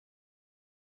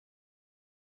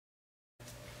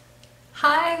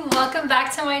Hi, welcome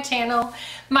back to my channel.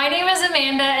 My name is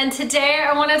Amanda and today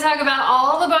I want to talk about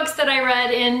all the books that I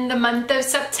read in the month of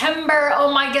September.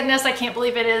 Oh my goodness, I can't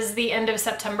believe it is the end of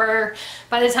September.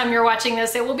 By the time you're watching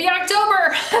this, it will be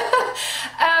October.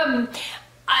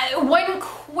 One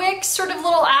quick sort of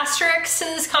little asterisk to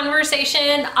this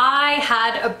conversation. I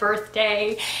had a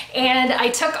birthday and I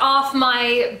took off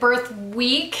my birth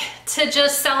week to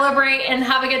just celebrate and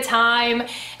have a good time.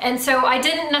 And so I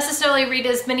didn't necessarily read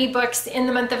as many books in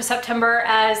the month of September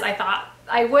as I thought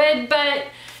I would, but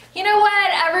you know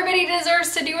what? Everybody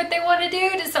deserves to do what they want to do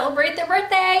to celebrate their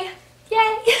birthday.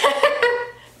 Yay!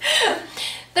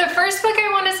 The first book I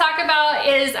want to talk about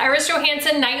is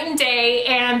Johansen, Night and Day,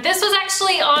 and this was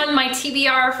actually on my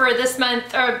TBR for this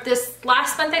month, or this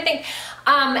last month I think.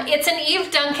 It's an Eve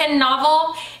Duncan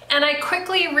novel, and I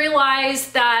quickly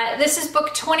realized that this is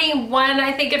book 21,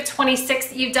 I think, of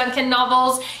 26 Eve Duncan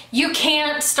novels. You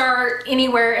can't start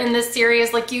anywhere in this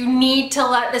series. Like, you need to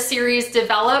let the series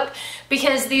develop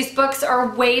because these books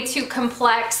are way too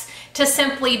complex to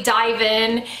simply dive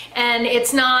in, and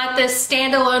it's not this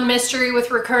standalone mystery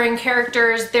with recurring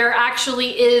characters. There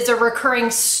actually is a recurring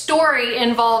story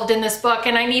involved in this book,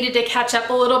 and I needed to catch up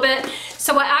a little bit.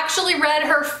 So I actually read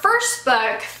her first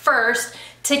book first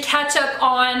to catch up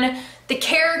on the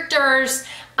characters.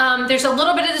 There's a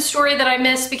little bit of the story that I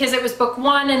missed because it was book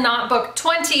 1 and not book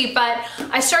 20, but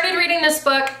I started reading this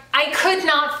book. I could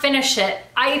not finish it.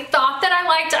 I thought that I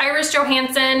liked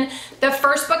Johansen. The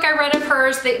first book I read of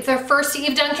hers, the first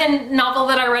Eve Duncan novel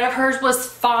that I read of hers was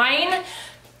fine.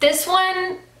 This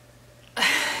one,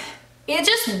 it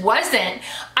just wasn't.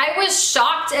 I was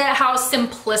shocked at how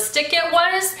simplistic it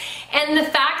was, and the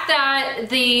fact that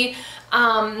the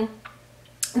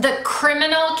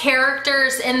criminal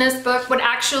characters in this book would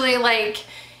actually like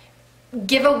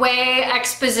give away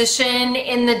exposition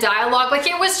in the dialogue. Like,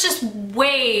 it was just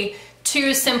way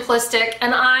too simplistic,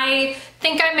 and I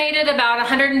think I made it about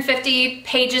 150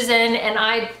 pages in, and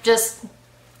I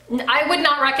would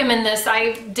not recommend this.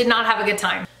 I did not have a good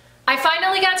time. I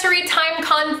finally got to read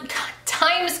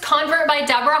Time's Convert by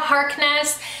Debora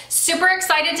Harkness. Super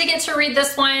excited to get to read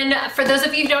this one. For those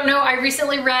of you who don't know, I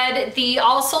recently read the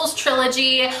All Souls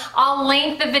trilogy. I'll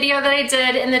link the video that I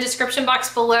did in the description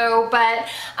box below, but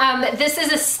this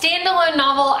is a standalone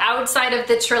novel outside of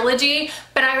the trilogy,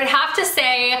 but I would have to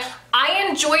say I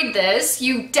enjoyed this.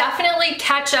 You definitely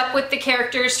catch up with the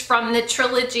characters from the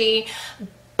trilogy,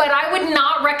 but I would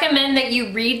not recommend that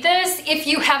you read this if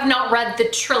you have not read the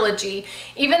trilogy.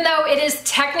 Even though it is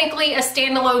technically a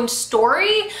standalone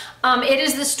story, it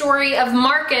is the story of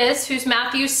Marcus, who's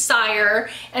Matthew's sire,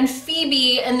 and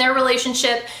Phoebe and their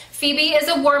relationship. Phoebe is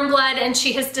a warmblood and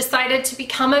she has decided to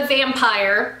become a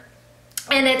vampire.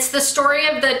 And it's the story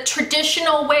of the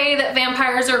traditional way that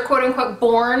vampires are quote-unquote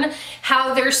born,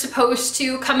 how they're supposed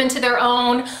to come into their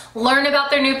own, learn about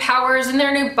their new powers and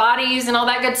their new bodies and all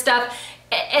that good stuff.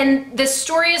 And the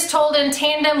story is told in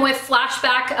tandem with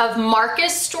flashback of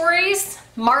Marcus's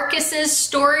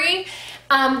story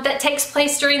that takes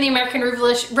place during the American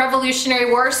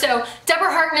Revolutionary War. So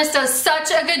Debora Harkness does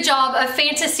such a good job of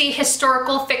fantasy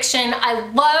historical fiction. I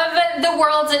love the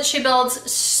worlds that she builds.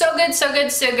 So good, so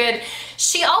good, so good.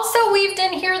 She also weaved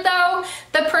in here, though,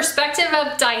 the perspective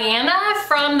of Diana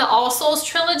from the All Souls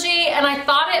trilogy, and I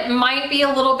thought it might be a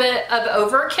little bit of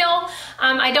overkill.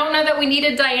 I don't know that we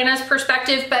needed Diana's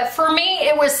perspective, but for me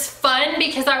it was fun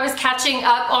because I was catching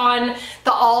up on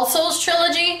the All Souls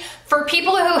trilogy. For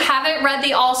people who haven't read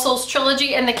the All Souls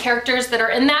trilogy and the characters that are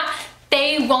in that,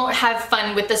 they won't have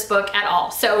fun with this book at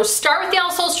all. So start with the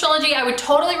All Souls trilogy. I would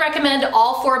totally recommend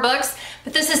all 4 books,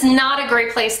 but this is not a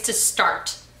great place to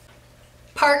start.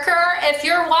 Parker, if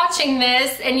you're watching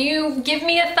this and you give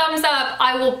me a thumbs up,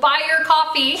 I will buy your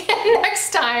coffee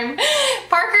next time.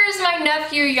 Parker is my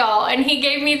nephew, y'all, and he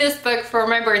gave me this book for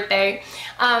my birthday.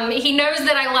 He knows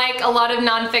that I like a lot of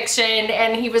nonfiction,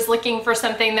 and he was looking for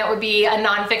something that would be a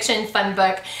nonfiction fun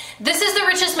book. This is The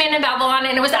Richest Man in Babylon,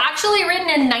 and it was actually written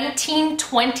in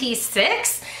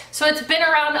 1926, so it's been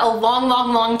around a long,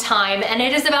 long, long time, and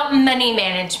it is about money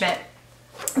management.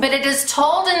 But it is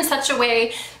told in such a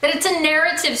way that it's a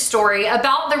narrative story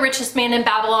about the richest man in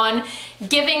Babylon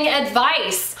giving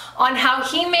advice on how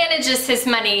he manages his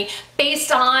money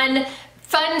based on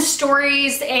fun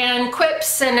stories and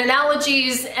quips and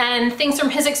analogies and things from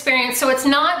his experience. So it's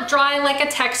not dry like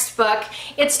a textbook.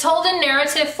 It's told in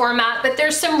narrative format, but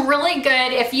there's some really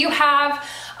good, if you have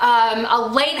a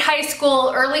late high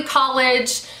school, early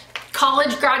college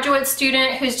graduate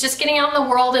student who's just getting out in the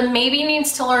world and maybe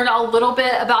needs to learn a little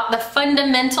bit about the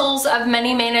fundamentals of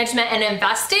money management and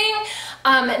investing,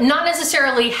 not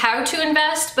necessarily how to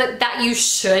invest, but that you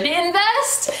should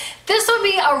invest, this would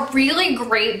be a really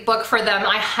great book for them.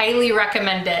 I highly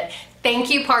recommend it. Thank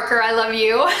you, Parker. I love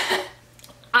you.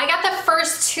 I got the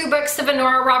first 2 books of a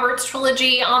Nora Roberts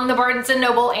trilogy on the Barnes &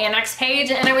 Noble Annex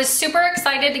page, and I was super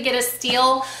excited to get a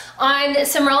steal on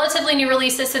some relatively new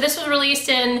releases. So this was released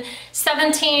in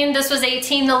 17, this was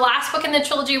 18. The last book in the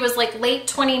trilogy was like late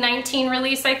 2019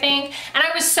 release, I think. And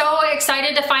I was so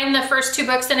excited to find the first 2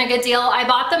 books in a good deal. I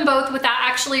bought them both without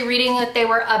actually reading what they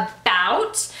were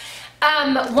about.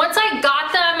 Once I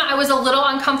got them, I was a little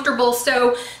uncomfortable.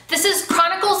 So this is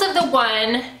Chronicles of the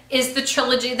One is the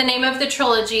trilogy, the name of the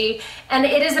trilogy, and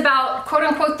it is about quote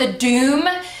unquote the doom,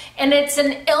 and it's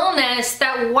an illness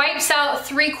that wipes out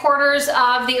 3/4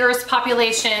 of the Earth's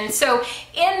population. So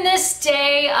in this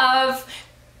day of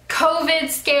COVID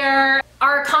scare,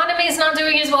 our economy is not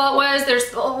doing as well as it was.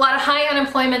 There's a lot of high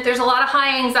unemployment. There's a lot of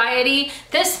high anxiety.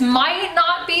 This might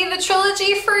not be the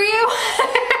trilogy for you.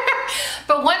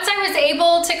 But once I was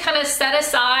able to kind of set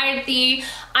aside the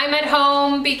I'm at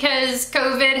home because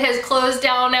COVID has closed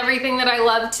down everything that I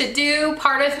love to do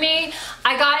part of me,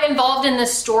 I got involved in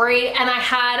this story and I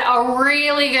had a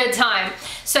really good time.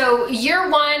 So year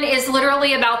 1 is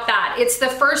literally about that. It's the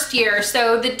first year.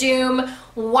 So the doom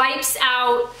wipes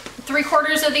out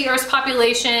 3/4 of the Earth's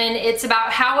population. It's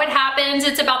about how it happens.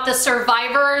 It's about the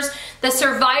survivors. The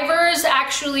survivors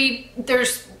actually,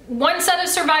 there's one set of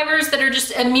survivors that are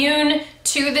just immune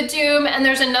to the doom, and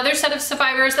there's another set of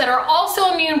survivors that are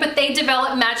also immune, but they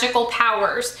develop magical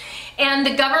powers. And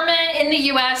the government in the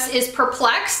US is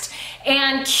perplexed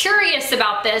and curious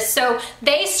about this, so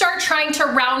they start trying to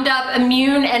round up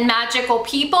immune and magical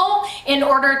people in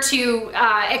order to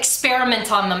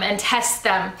experiment on them and test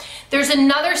them. There's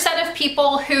another set of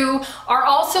people who are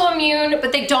also immune,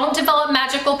 but they don't develop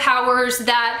magical powers,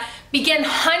 that begin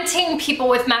hunting people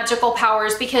with magical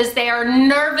powers because they are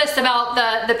nervous about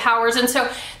the powers. And so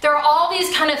there are all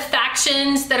these kind of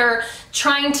factions that are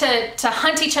trying to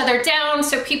hunt each other down,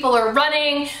 so people are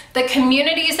running. The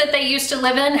communities that they used to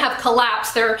live in have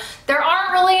collapsed. There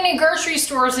aren't really any grocery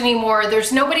stores anymore.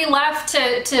 There's nobody left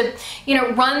to you know,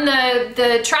 run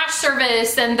the trash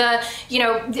service and the, you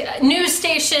know, news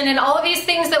station and all of these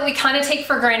things that we kind of take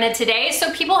for granted today.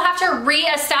 So people have to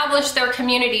reestablish their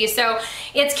community. So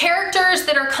it's characters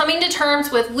that are coming to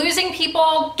terms with losing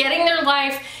people, getting their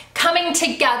life, coming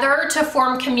together to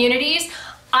form communities.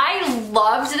 I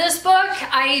loved this book.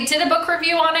 I did a book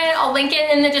review on it. I'll link it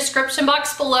in the description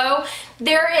box below.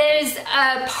 There is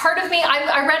a part of me,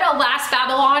 I read Alas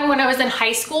Babylon when I was in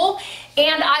high school,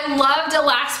 and I loved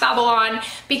Alas Babylon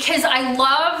because I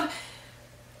love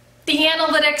the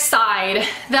analytics side,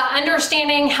 the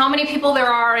understanding how many people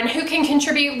there are and who can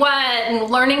contribute what, and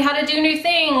learning how to do new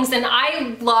things. And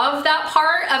I love that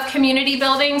part of community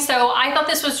building. So I thought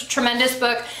this was a tremendous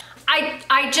book.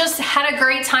 I just had a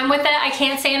great time with it. I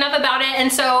can't say enough about it. And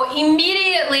so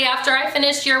immediately after I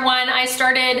finished year 1, I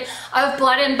started Of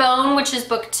Blood and Bone, which is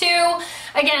book 2.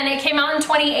 Again, it came out in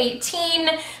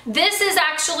 2018. This is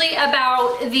actually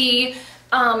about the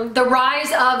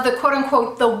rise of the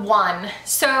quote-unquote the One.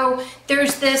 So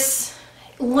there's this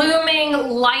looming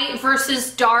light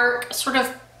versus dark sort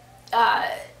of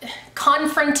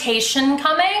confrontation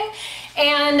coming,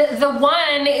 and the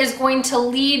One is going to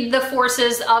lead the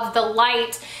forces of the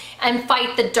light and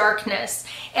fight the darkness.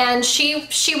 And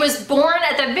she was born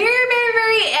at the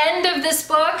very end of this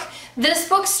book. This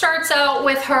book starts out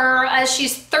with her as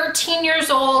she's 13 years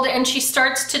old, and she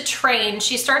starts to train.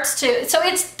 So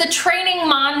it's the training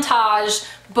montage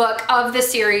book of the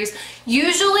series.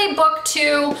 Usually book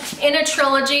 2 in a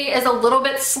trilogy is a little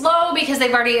bit slow because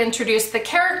they've already introduced the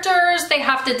characters. They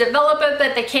have to develop it,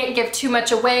 but they can't give too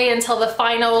much away until the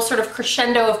final sort of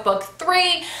crescendo of book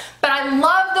 3. But I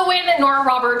love the way that Nora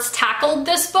Roberts tackled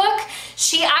this book.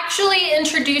 She actually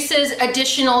introduces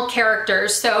additional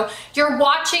characters. So you're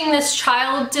watching this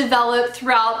child develop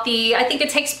throughout I think it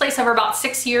takes place over about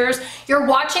 6 years. You're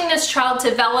watching this child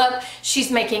develop.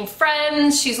 She's making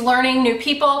friends, she's learning new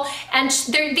people, and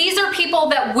these are people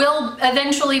that will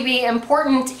eventually be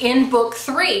important in book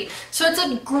 3. So it's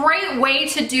a great way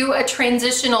to do a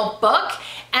transitional book.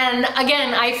 And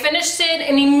again, I finished it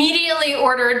and immediately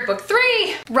ordered book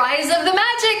 3, Rise of the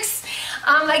Magicks.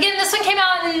 Again, this one came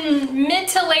out in mid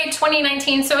to late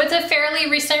 2019, so it's a fairly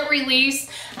recent release.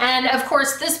 And of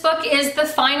course, this book is the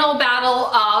final battle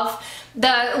of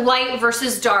the light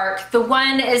versus dark. The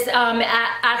one is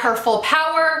at her full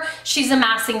power. She's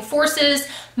amassing forces.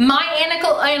 My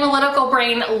analytical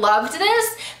brain loved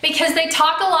this because they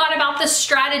talk a lot about the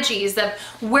strategies of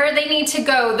where they need to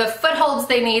go, the footholds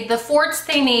they need, the forts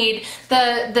they need,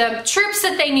 the troops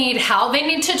that they need, how they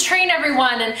need to train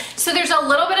everyone. And so there's a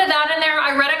little bit of that in there.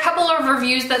 I read a couple of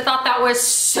reviews that thought that was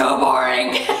so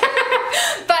boring,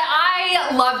 but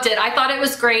I loved it. I thought it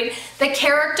was great. The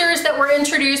characters that were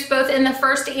introduced both in the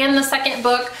first and the second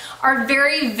book are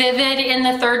very vivid in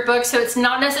the third book, so it's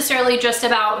not necessarily just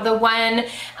about the one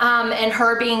and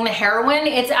her being the heroine.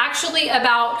 It's actually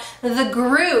about the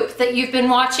group that you've been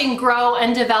watching grow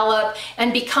and develop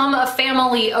and become a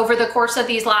family over the course of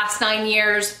these last 9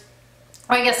 years.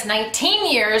 Or I guess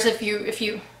 19 years if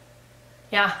you,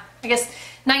 yeah, I guess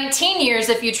 19 years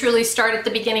if you truly start at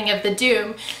the beginning of the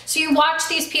Doom. So you watch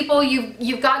these people,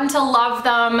 you've gotten to love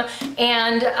them,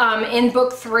 and in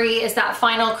book 3 is that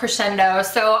final crescendo.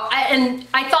 So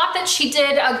I thought that she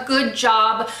did a good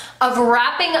job of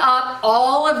wrapping up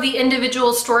all of the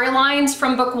individual storylines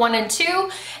from book 1 and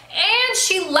 2. And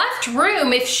she left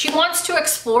room if she wants to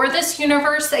explore this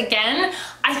universe again.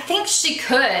 I think she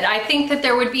could. I think that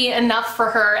there would be enough for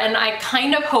her, and I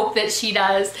kind of hope that she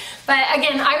does. But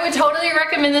again, I would totally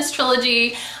recommend this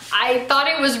trilogy. I thought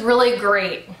it was really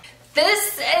great.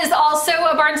 This is also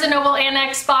a Barnes & Noble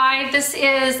Annex buy. This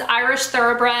is Irish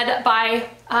Thoroughbred by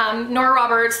Nora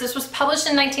Roberts. This was published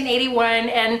in 1981,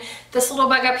 and this little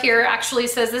bug up here actually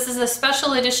says this is a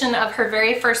special edition of her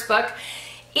very first book.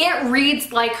 It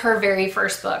reads like her very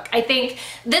first book. I think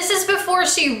this is before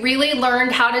she really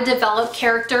learned how to develop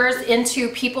characters into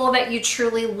people that you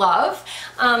truly love.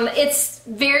 It's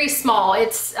very small.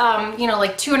 It's, you know,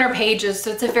 like 200 pages,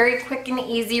 so it's a very quick and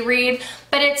easy read,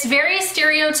 but it's very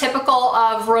stereotypical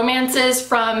of romances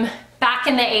from back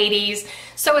in the 80s.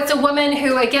 So it's a woman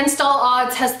who, against all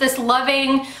odds, has this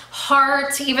loving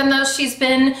heart, even though she's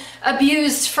been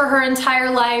abused for her entire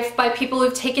life by people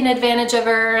who've taken advantage of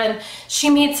her, and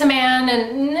she meets a man,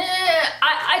 and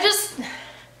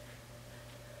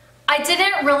I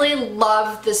didn't really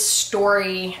love the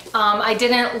story. I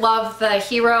didn't love the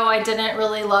hero. I didn't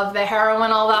really love the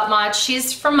heroine all that much.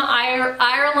 She's from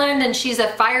Ireland, and she's a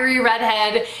fiery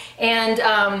redhead,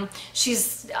 and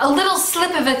she's a little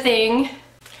slip of a thing.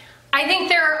 I think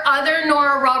there are other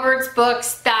Nora Roberts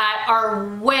books that are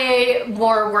way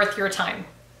more worth your time.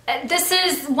 This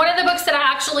is one of the books that I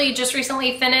actually just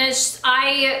recently finished.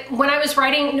 When I was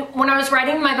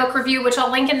writing my book review, which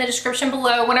I'll link in the description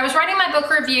below, when I was writing my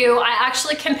book review, I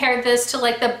actually compared this to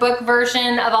like the book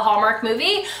version of a Hallmark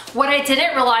movie. What I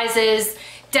didn't realize is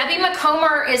Debbie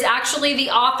Macomber is actually the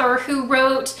author who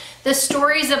wrote the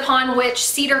stories upon which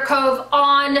Cedar Cove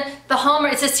on the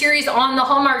Hallmark, it's a series on the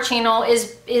Hallmark Channel,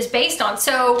 is based on.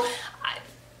 So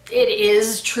it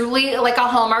is truly like a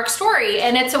Hallmark story,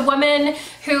 and it's a woman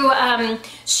who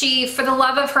she, for the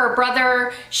love of her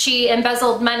brother, she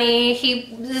embezzled money.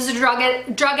 He is a drug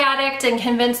addict and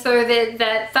convinced her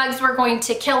that thugs were going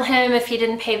to kill him if he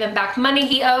didn't pay them back money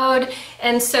he owed,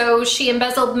 and so she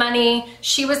embezzled money.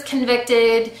 She was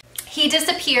convicted. He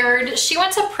disappeared. She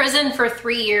went to prison for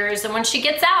 3 years, and when she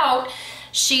gets out,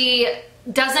 she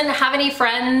doesn't have any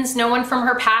friends. No one from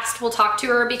her past will talk to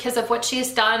her because of what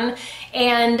she's done,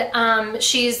 and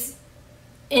she's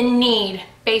in need,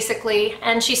 basically.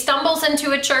 And she stumbles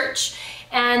into a church,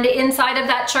 and inside of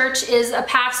that church is a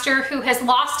pastor who has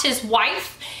lost his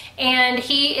wife, and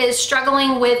he is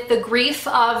struggling with the grief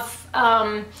of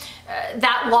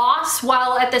that loss,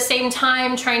 while at the same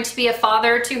time trying to be a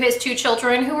father to his 2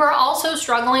 children who are also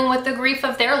struggling with the grief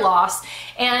of their loss.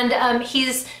 And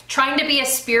he's trying to be a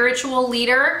spiritual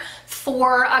leader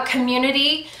for a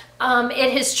community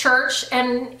at his church,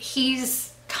 and he's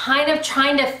kind of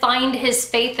trying to find his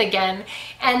faith again.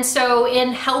 And so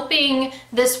in helping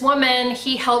this woman,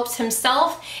 he helps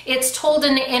himself. It's told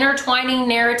in intertwining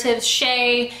narratives.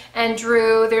 Shay and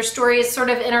Drew, their stories sort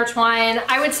of intertwine.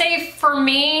 I would say for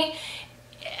me,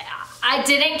 I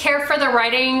didn't care for the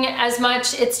writing as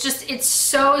much. It's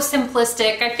so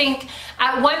simplistic. I think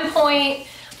at one point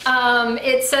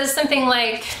it says something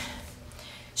like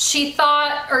she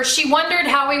thought, or she wondered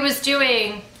how he was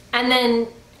doing, and then,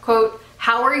 quote,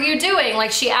 "How are you doing?"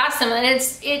 Like she asked him, and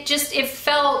it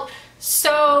felt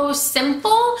so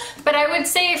simple. But I would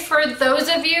say for those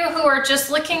of you who are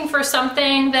just looking for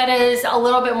something that is a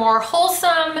little bit more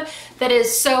wholesome, that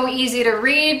is so easy to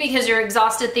read because you're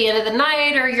exhausted at the end of the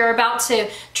night, or you're about to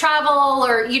travel,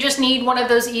 or you just need one of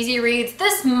those easy reads,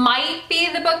 this might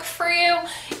be the book for you.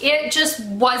 It just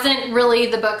wasn't really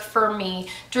the book for me.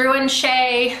 Drew and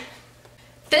Shay,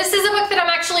 This is a book that I'm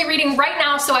actually reading right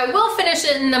now, so I will finish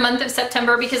it in the month of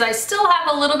September because I still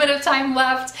have a little bit of time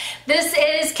left. This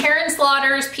is Karen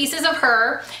Slaughter's Pieces of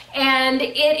Her, and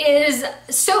it is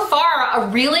so far a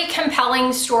really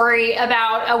compelling story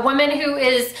about a woman who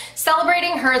is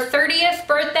celebrating her 30th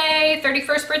birthday,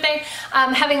 31st birthday,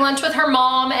 having lunch with her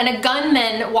mom, and a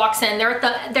gunman walks in. They're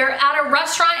at a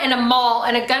restaurant in a mall,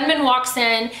 and a gunman walks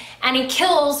in and he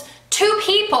kills 2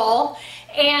 people,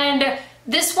 and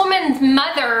this woman's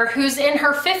mother, who's in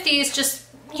her 50s, just,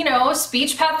 you know,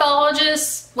 speech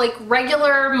pathologist, like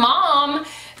regular mom,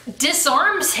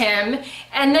 disarms him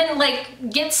and then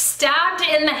like gets stabbed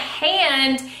in the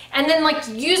hand and then like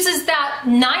uses that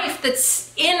knife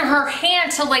that's in her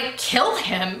hand to like kill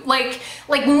him, like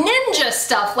ninja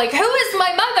stuff, like, who is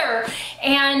my mother?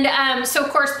 And so of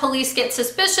course police get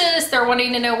suspicious. They're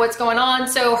wanting to know what's going on,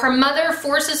 so her mother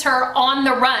forces her on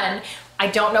the run. I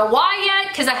don't know why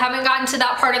yet, because I haven't gotten to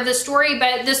that part of the story,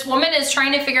 but this woman is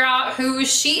trying to figure out who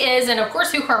she is and of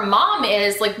course who her mom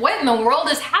is. Like, what in the world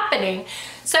is happening?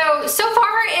 So far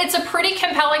it's a pretty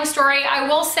compelling story. I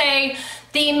will say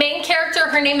the main character,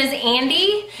 her name is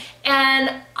Andy, and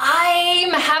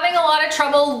I'm having a lot of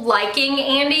trouble liking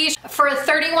Andy. For a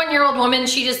 31-year-old woman,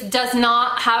 she just does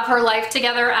not have her life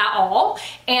together at all.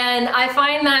 And I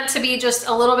find that to be just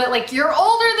a little bit like, you're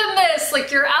older than this,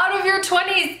 like you're out of your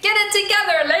 20s, get it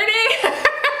together, lady.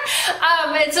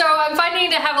 And so I'm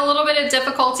finding to have a little bit of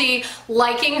difficulty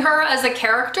liking her as a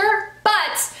character,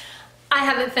 but I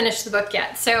haven't finished the book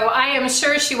yet, so I am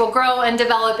sure she will grow and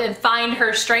develop and find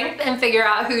her strength and figure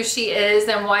out who she is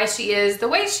and why she is the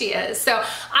way she is. So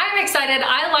I'm excited.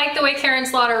 I like the way Karen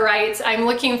Slaughter writes. I'm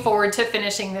looking forward to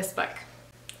finishing this book.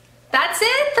 That's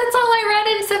it. That's all I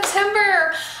read in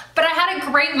September. But I had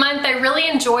a great month. I really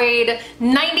enjoyed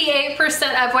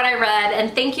 98% of what I read.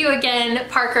 And thank you again,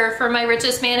 Parker, for My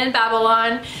Richest Man in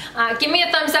Babylon. Give me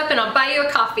a thumbs up and I'll buy you a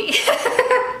coffee.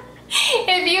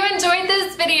 If you enjoyed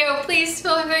this video, please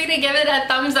feel free to give it a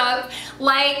thumbs up,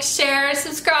 like, share,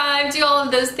 subscribe, do all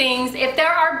of those things. If there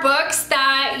are books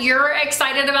that you're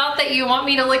excited about that you want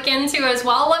me to look into as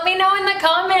well, let me know in the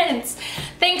comments.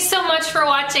 Thanks so much for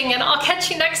watching, and I'll catch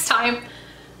you next time.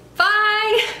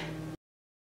 Bye!